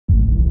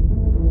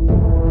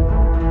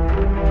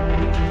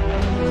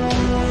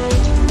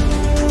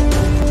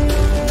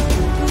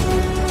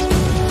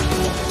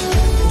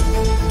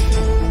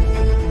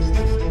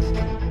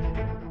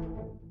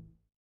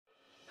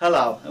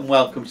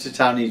welcome to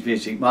Tony's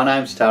Music. My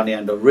name's Tony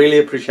and I really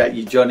appreciate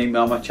you joining me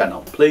on my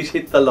channel. Please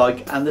hit the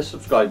like and the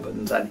subscribe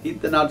buttons and hit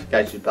the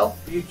notification bell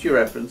for future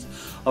reference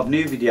of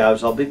new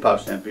videos I'll be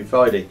posting every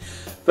Friday.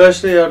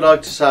 Firstly, I'd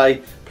like to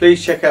say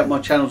please check out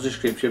my channel's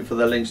description for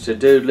the links to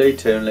Doodly,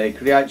 Toonly,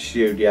 Create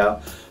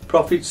Studio,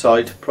 Profit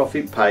Site,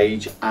 Profit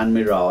Page and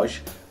Mirage,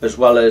 as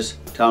well as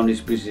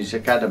Tony's Business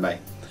Academy.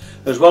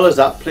 As well as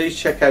that, please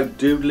check out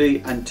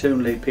Doodly and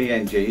Toonly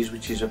PNGs,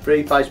 which is a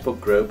free Facebook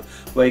group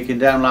where you can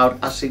download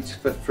assets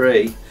for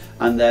free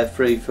and they're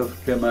free for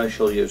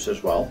commercial use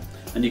as well.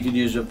 And you can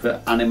use them for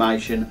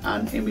animation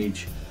and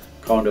image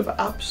kind of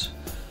apps.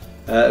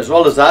 As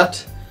well as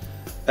that,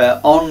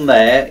 on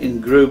there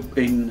in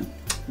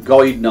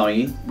Guide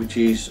 9, which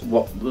is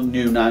what the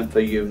new name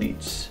for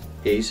units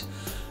is,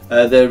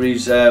 there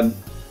is a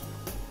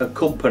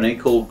company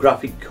called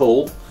Graphic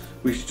Cool,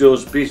 which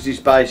does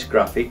business-based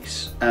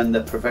graphics, and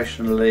they're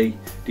professionally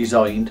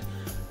designed,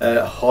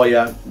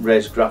 higher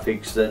res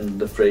graphics than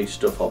the free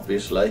stuff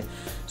obviously.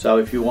 So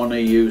if you want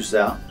to use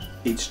that,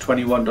 it's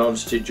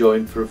 $21 to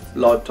join for a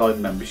lifetime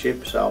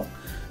membership, so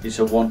it's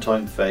a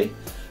one-time fee.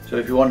 So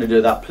if you want to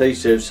do that,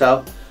 please do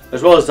so.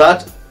 As well as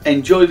that,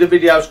 enjoy the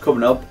videos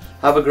coming up,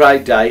 have a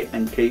great day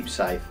and keep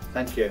safe.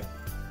 Thank you.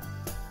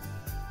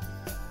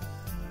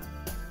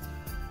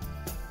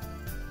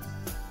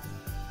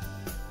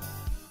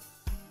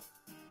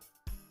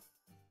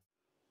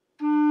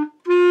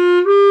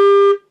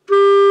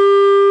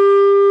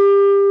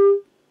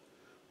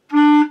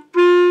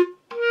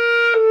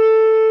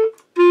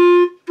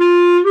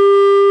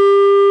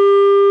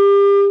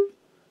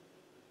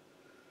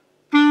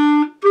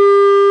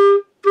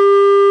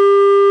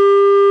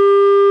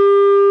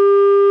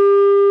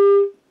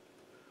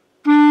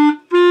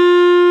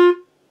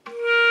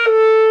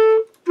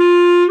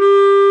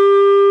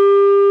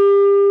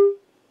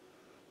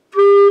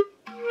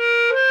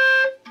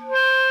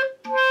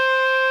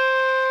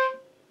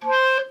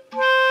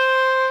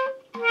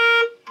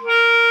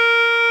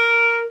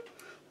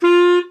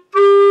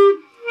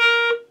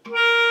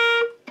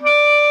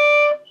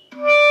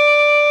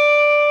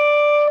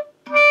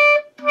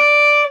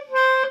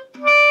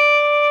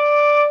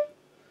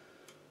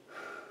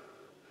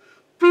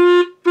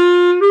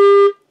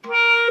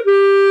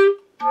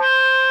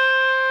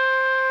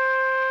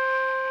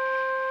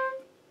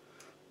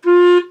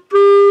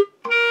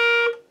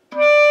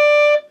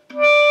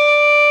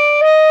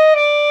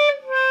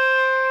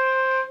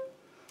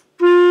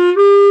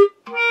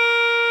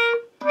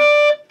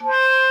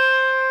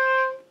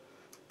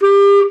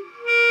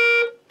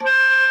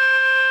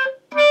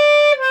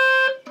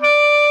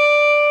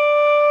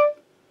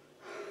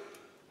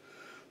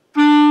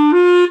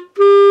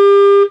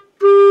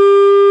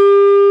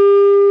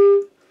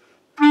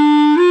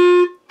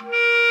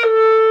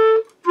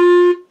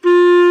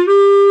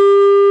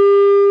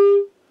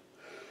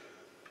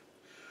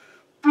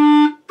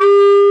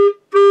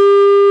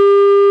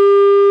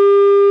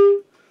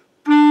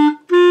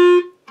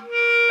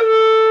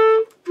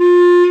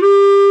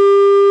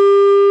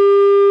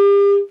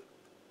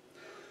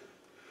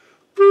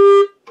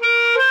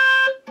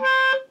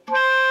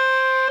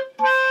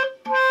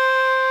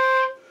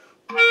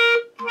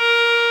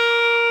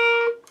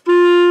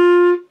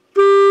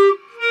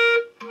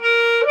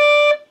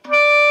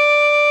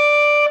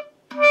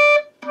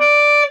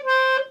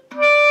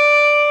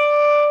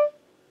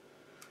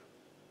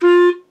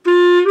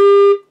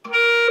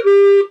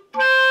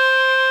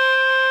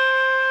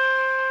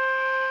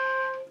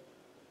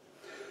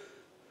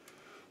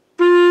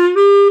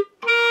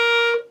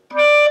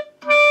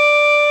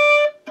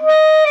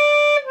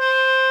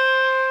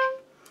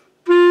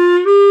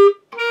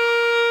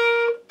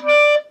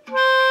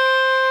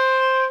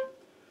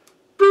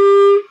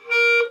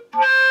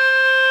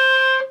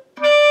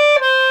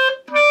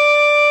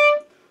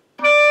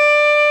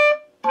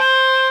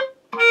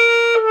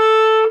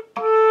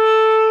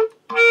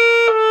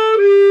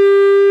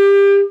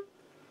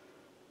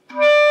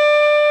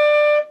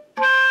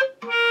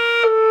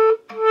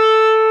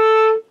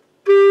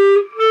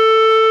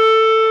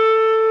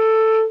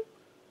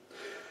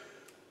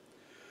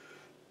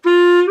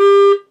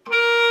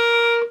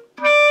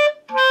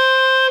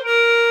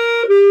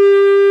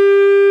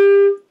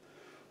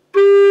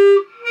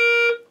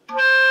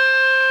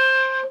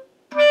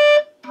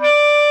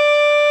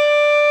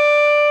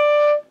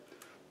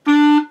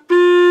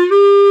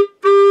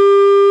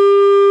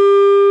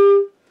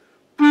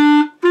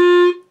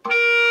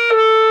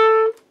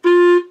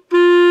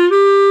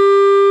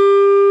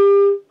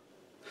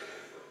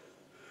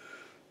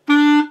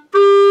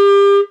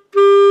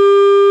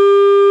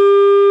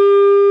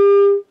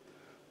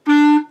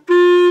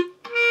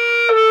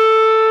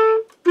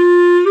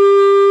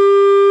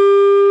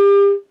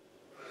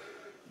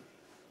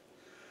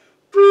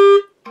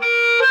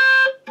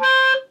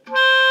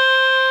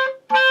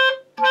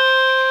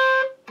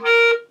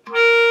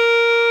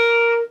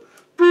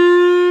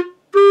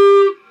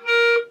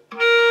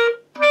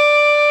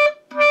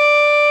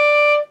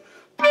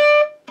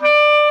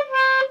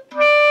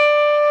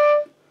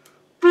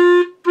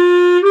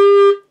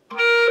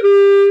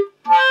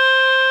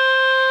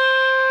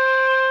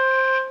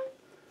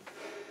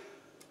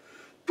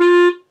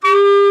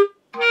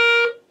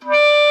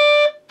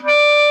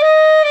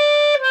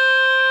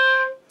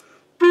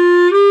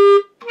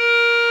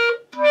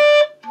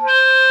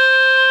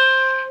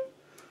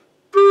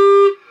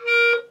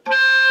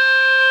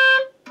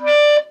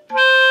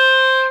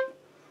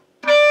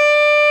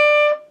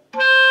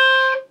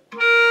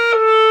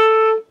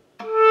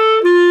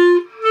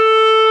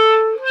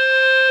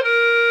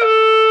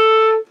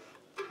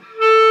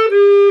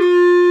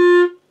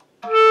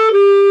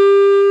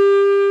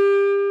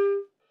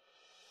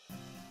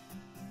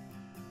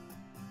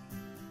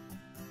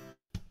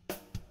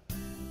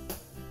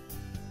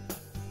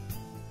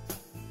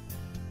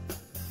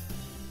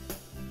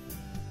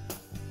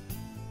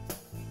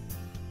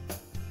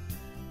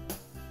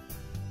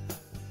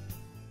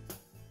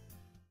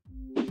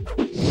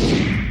 soon.